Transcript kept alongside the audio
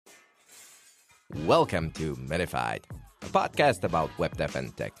Welcome to Minified, a podcast about web dev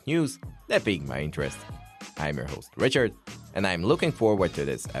and tech news that piqued my interest. I'm your host, Richard, and I'm looking forward to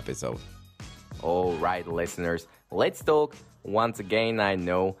this episode. All right, listeners, let's talk. Once again, I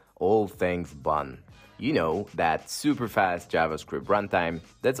know all things bun. You know, that super fast JavaScript runtime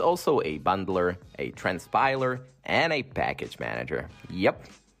that's also a bundler, a transpiler, and a package manager. Yep,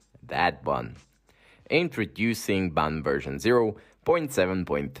 that bun. Introducing bun version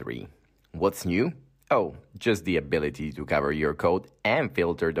 0.7.3. What's new? Oh, just the ability to cover your code and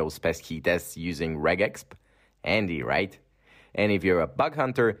filter those pesky tests using regexp. Handy, right? And if you're a bug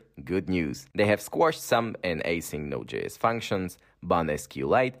hunter, good news. They have squashed some in async Node.js functions, bun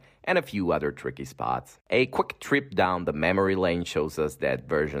SQLite, and a few other tricky spots. A quick trip down the memory lane shows us that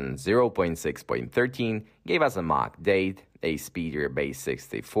version 0.6.13 gave us a mock date, a speedier base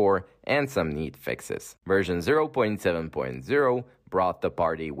 64, and some neat fixes. Version 0.7.0 brought the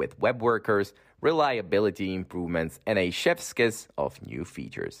party with web workers, reliability improvements, and a chef's kiss of new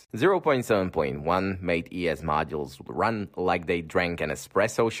features. 0.7.1 made ES modules run like they drank an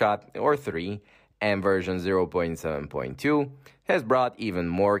espresso shot or three, and version 0.7.2 has brought even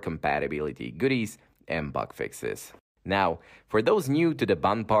more compatibility goodies and bug fixes. Now, for those new to the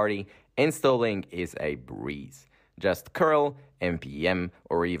bun party, installing is a breeze. Just curl, npm,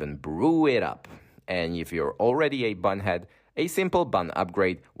 or even brew it up. And if you're already a bunhead, a simple bun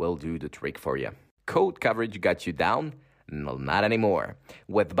upgrade will do the trick for you. Code coverage got you down? No, not anymore.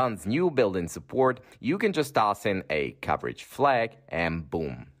 With Bun's new built-in support, you can just toss in a coverage flag and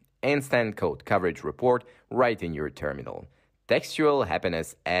boom. Instant code coverage report right in your terminal. Textual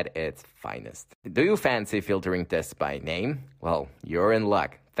happiness at its finest. Do you fancy filtering tests by name? Well, you're in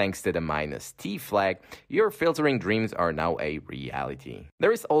luck. Thanks to the -t flag, your filtering dreams are now a reality.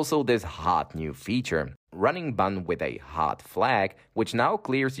 There is also this hot new feature, running bun with a hot flag, which now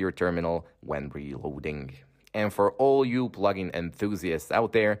clears your terminal when reloading. And for all you plugin enthusiasts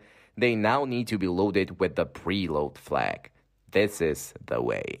out there, they now need to be loaded with the preload flag. This is the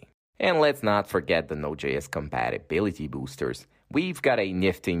way. And let's not forget the Node.js compatibility boosters. We've got a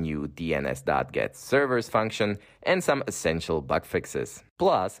nifty new DNS.get servers function and some essential bug fixes.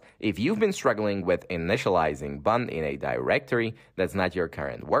 Plus, if you've been struggling with initializing bun in a directory that's not your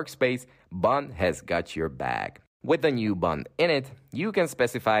current workspace, bun has got your back. With the new bun init, you can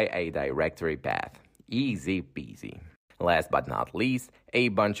specify a directory path. Easy peasy. Last but not least, a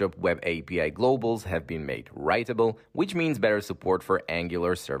bunch of web API globals have been made writable, which means better support for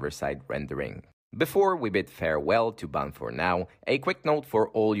Angular server-side rendering. Before we bid farewell to Bun for now, a quick note for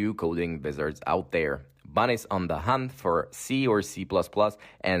all you coding wizards out there. Bun is on the hunt for C or C++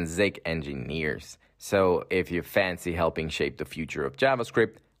 and Zig engineers. So if you fancy helping shape the future of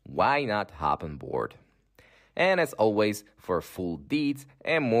JavaScript, why not hop on board? And as always, for full deeds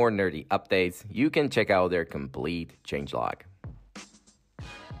and more nerdy updates, you can check out their complete changelog.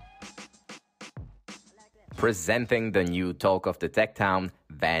 Presenting the new talk of the tech town,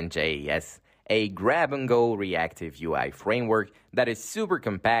 VanJS, a grab-and-go reactive UI framework that is super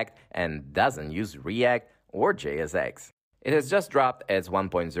compact and doesn't use React or JSX. It has just dropped its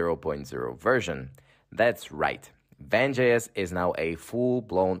 1.0.0 version. That's right. VanJS is now a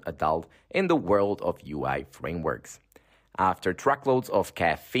full-blown adult in the world of UI frameworks. After truckloads of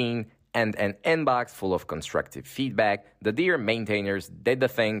caffeine and an inbox full of constructive feedback, the dear maintainers did the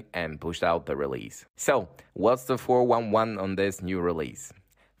thing and pushed out the release. So, what's the 411 on this new release?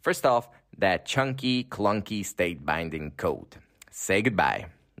 First off, that chunky, clunky state-binding code. Say goodbye.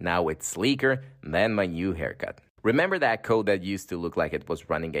 Now it's sleeker than my new haircut. Remember that code that used to look like it was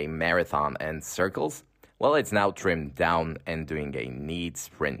running a marathon in circles? Well, it's now trimmed down and doing a neat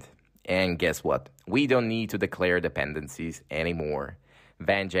sprint. And guess what? We don't need to declare dependencies anymore.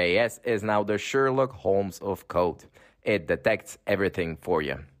 VanJS is now the Sherlock Holmes of code. It detects everything for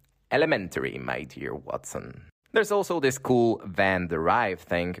you. Elementary, my dear Watson. There's also this cool Van derive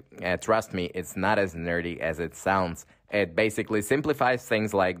thing. Trust me, it's not as nerdy as it sounds. It basically simplifies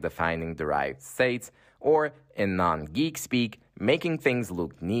things like defining derived states, or in non-geek speak, making things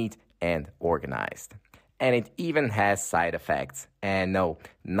look neat and organized. And it even has side effects. And no,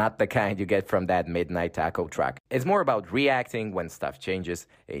 not the kind you get from that midnight taco truck. It's more about reacting when stuff changes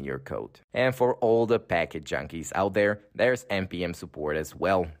in your code. And for all the package junkies out there, there's NPM support as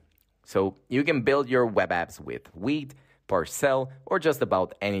well. So you can build your web apps with Wheat, Parcel, or just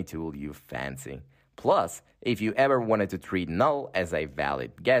about any tool you fancy. Plus, if you ever wanted to treat null as a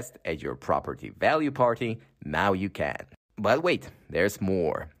valid guest at your property value party, now you can. But wait, there's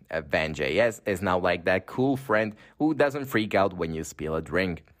more. VanJS is now like that cool friend who doesn't freak out when you spill a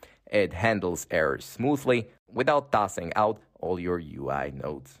drink. It handles errors smoothly without tossing out all your UI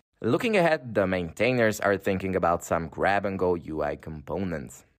nodes. Looking ahead, the maintainers are thinking about some grab-and-go UI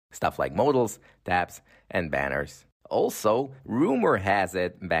components, stuff like modals, tabs, and banners. Also, rumor has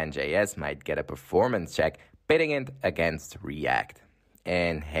it VanJS might get a performance check pitting it against React.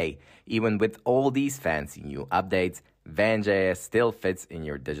 And hey, even with all these fancy new updates, VanJS still fits in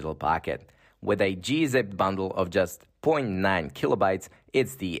your digital pocket. With a gzipped bundle of just 0.9 kilobytes,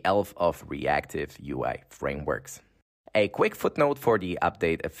 it's the elf of reactive UI frameworks. A quick footnote for the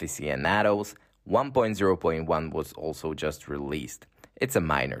update aficionados, 1.0.1 was also just released. It's a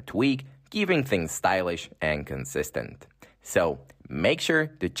minor tweak, keeping things stylish and consistent. So make sure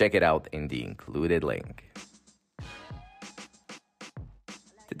to check it out in the included link.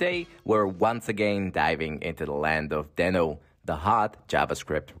 Today, we're once again diving into the land of Deno, the hot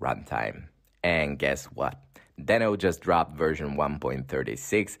JavaScript runtime. And guess what? Deno just dropped version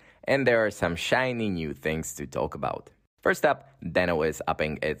 1.36, and there are some shiny new things to talk about. First up, Deno is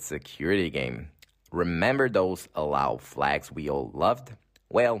upping its security game. Remember those allow flags we all loved?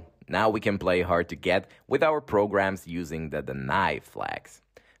 Well, now we can play hard to get with our programs using the deny flags.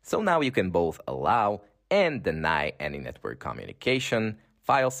 So now you can both allow and deny any network communication,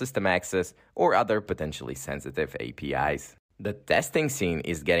 file system access, or other potentially sensitive APIs. The testing scene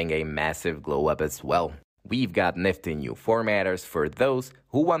is getting a massive glow up as well. We've got nifty new formatters for those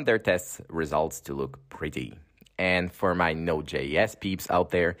who want their test results to look pretty. And for my Node.js peeps out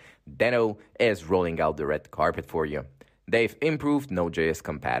there, Deno is rolling out the red carpet for you. They've improved Node.js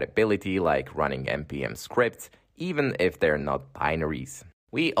compatibility like running npm scripts, even if they're not binaries.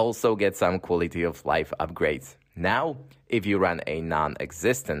 We also get some quality of life upgrades. Now, if you run a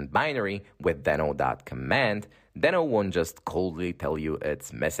non-existent binary with Deno.command, Deno won't just coldly tell you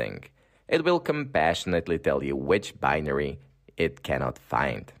it's missing. It will compassionately tell you which binary it cannot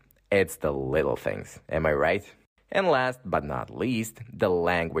find. It's the little things, am I right? And last but not least, the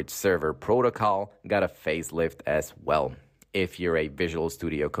language server protocol got a facelift as well. If you're a Visual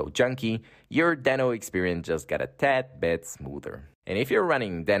Studio Code junkie, your Deno experience just got a tad bit smoother. And if you're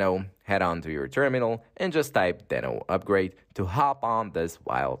running Deno, head on to your terminal and just type Deno upgrade to hop on this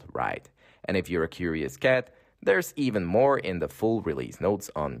wild ride. And if you're a curious cat, there's even more in the full release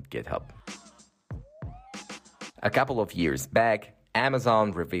notes on GitHub. A couple of years back,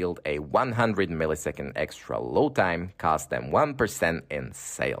 Amazon revealed a 100 millisecond extra load time cost them 1% in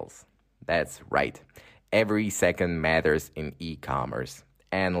sales. That's right. Every second matters in e-commerce.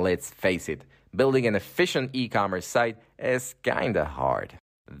 And let's face it, building an efficient e-commerce site is kinda hard.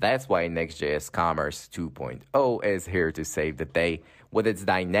 That's why Next.JS Commerce 2.0 is here to save the day with its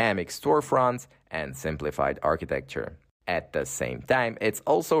dynamic storefronts and simplified architecture. At the same time, it's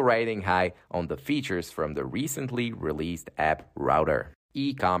also riding high on the features from the recently released app router.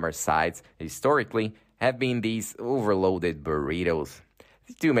 E-commerce sites, historically, have been these overloaded burritos.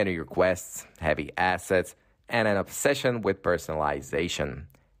 Too many requests, heavy assets, and an obsession with personalization.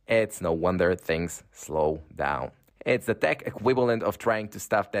 It's no wonder things slow down. It's the tech equivalent of trying to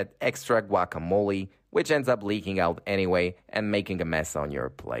stuff that extra guacamole, which ends up leaking out anyway and making a mess on your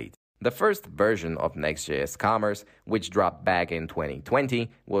plate. The first version of Next.js Commerce, which dropped back in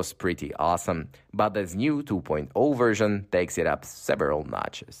 2020, was pretty awesome, but this new 2.0 version takes it up several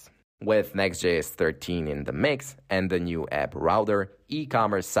notches. With Next.js 13 in the mix and the new app router,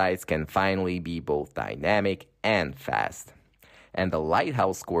 e-commerce sites can finally be both dynamic and fast. And the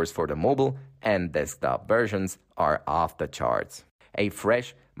lighthouse scores for the mobile and desktop versions are off the charts. A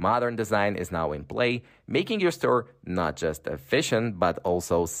fresh, modern design is now in play, making your store not just efficient but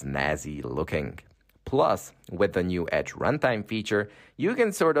also snazzy looking. Plus, with the new Edge runtime feature, you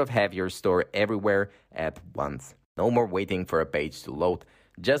can sort of have your store everywhere at once. No more waiting for a page to load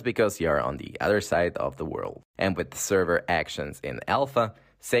just because you're on the other side of the world. And with server actions in alpha,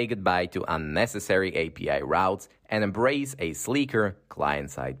 say goodbye to unnecessary API routes and embrace a sleeker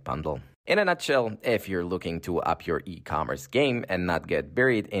client-side bundle. In a nutshell, if you're looking to up your e-commerce game and not get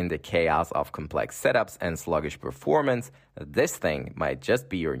buried in the chaos of complex setups and sluggish performance, this thing might just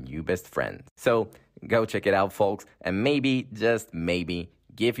be your new best friend. So go check it out, folks, and maybe, just maybe,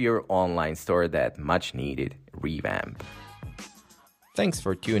 give your online store that much-needed revamp. Thanks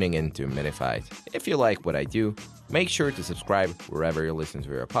for tuning in to Minified. If you like what I do, make sure to subscribe wherever you listen to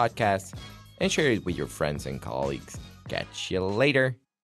your podcasts and share it with your friends and colleagues. Catch you later.